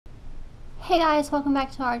Hey guys, welcome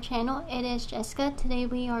back to our channel. It is Jessica. Today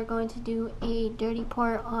we are going to do a dirty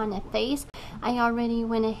pour on a face. I already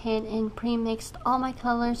went ahead and pre-mixed all my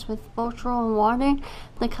colors with floetrol and water.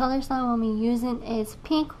 The colors that I will be using is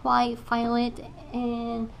pink, white, violet,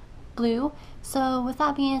 and blue. So with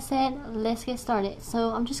that being said, let's get started. So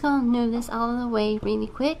I'm just going to move this out of the way really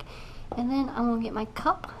quick, and then I'm going to get my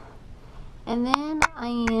cup, and then I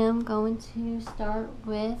am going to start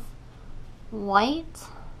with white.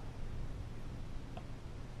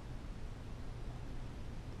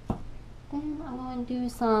 Then I'm going to do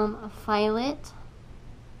some violet.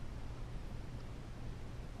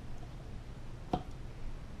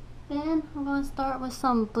 Then I'm going to start with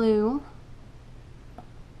some blue.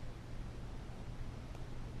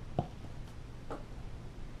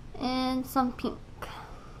 And some pink.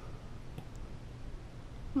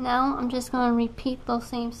 Now I'm just going to repeat those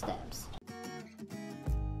same steps.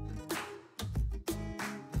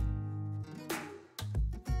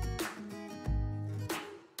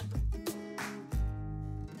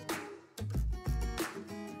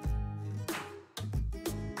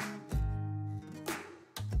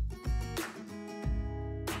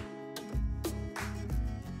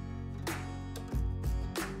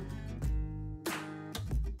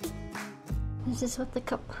 This is what the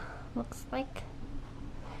cup looks like.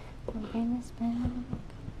 We'll bring this back.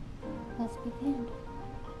 Let's begin.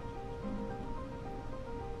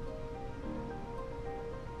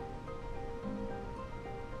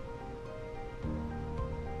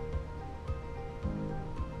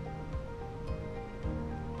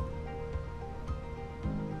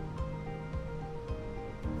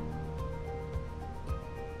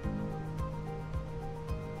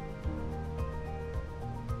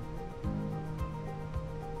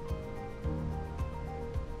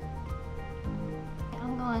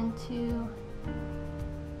 Going to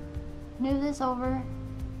move this over,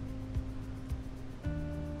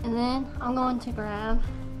 and then I'm going to grab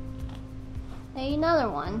another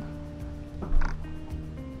one.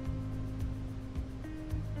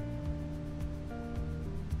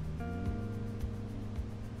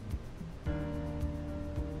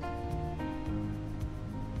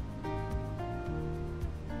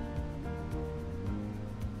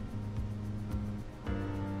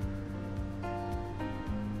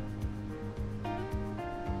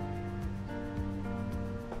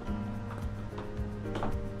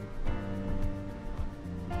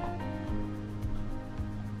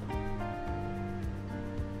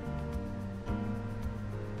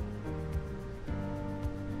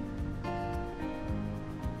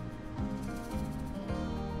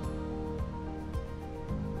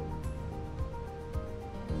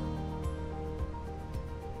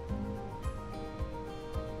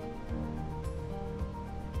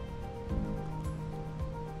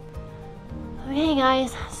 Okay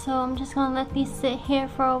guys, so I'm just gonna let these sit here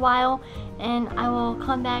for a while, and I will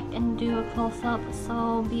come back and do a close-up,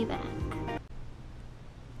 so be back.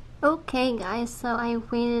 Okay guys, so I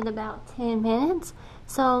waited about 10 minutes,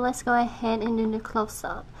 so let's go ahead and do the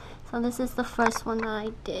close-up. So this is the first one that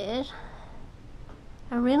I did.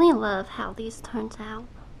 I really love how these turns out.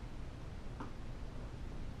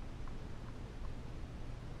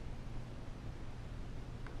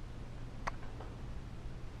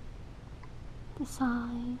 The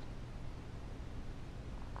side,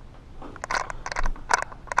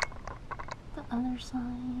 the other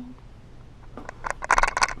side,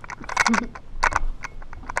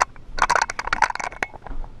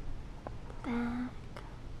 back.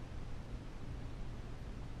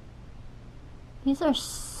 These are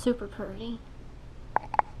super pretty.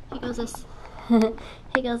 Here goes this.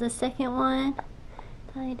 Here goes the second one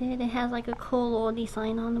that I did. It has like a cool little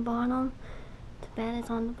design on the bottom. Too bad it's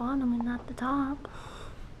on the bottom and not the top.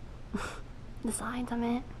 The sides, I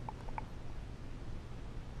meant.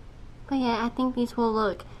 But yeah, I think these will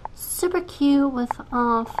look super cute with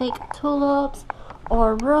fake tulips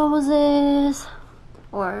or roses,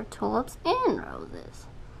 or tulips and roses.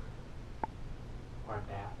 Or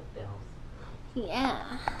daffodils.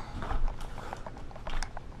 Yeah.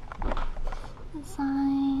 The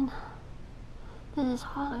sign. This is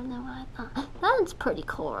harder than what I thought. That's pretty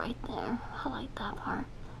cool right there. I like that part.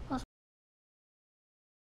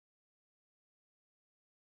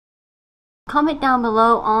 Comment down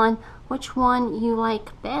below on which one you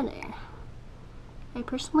like better. I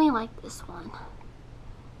personally like this one.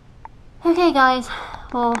 Okay guys,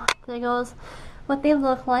 well there goes what they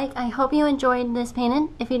look like. I hope you enjoyed this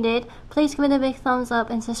painting. If you did, please give it a big thumbs up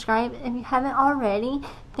and subscribe if you haven't already.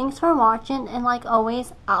 Thanks for watching, and like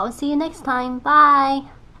always, I'll see you next time. Bye!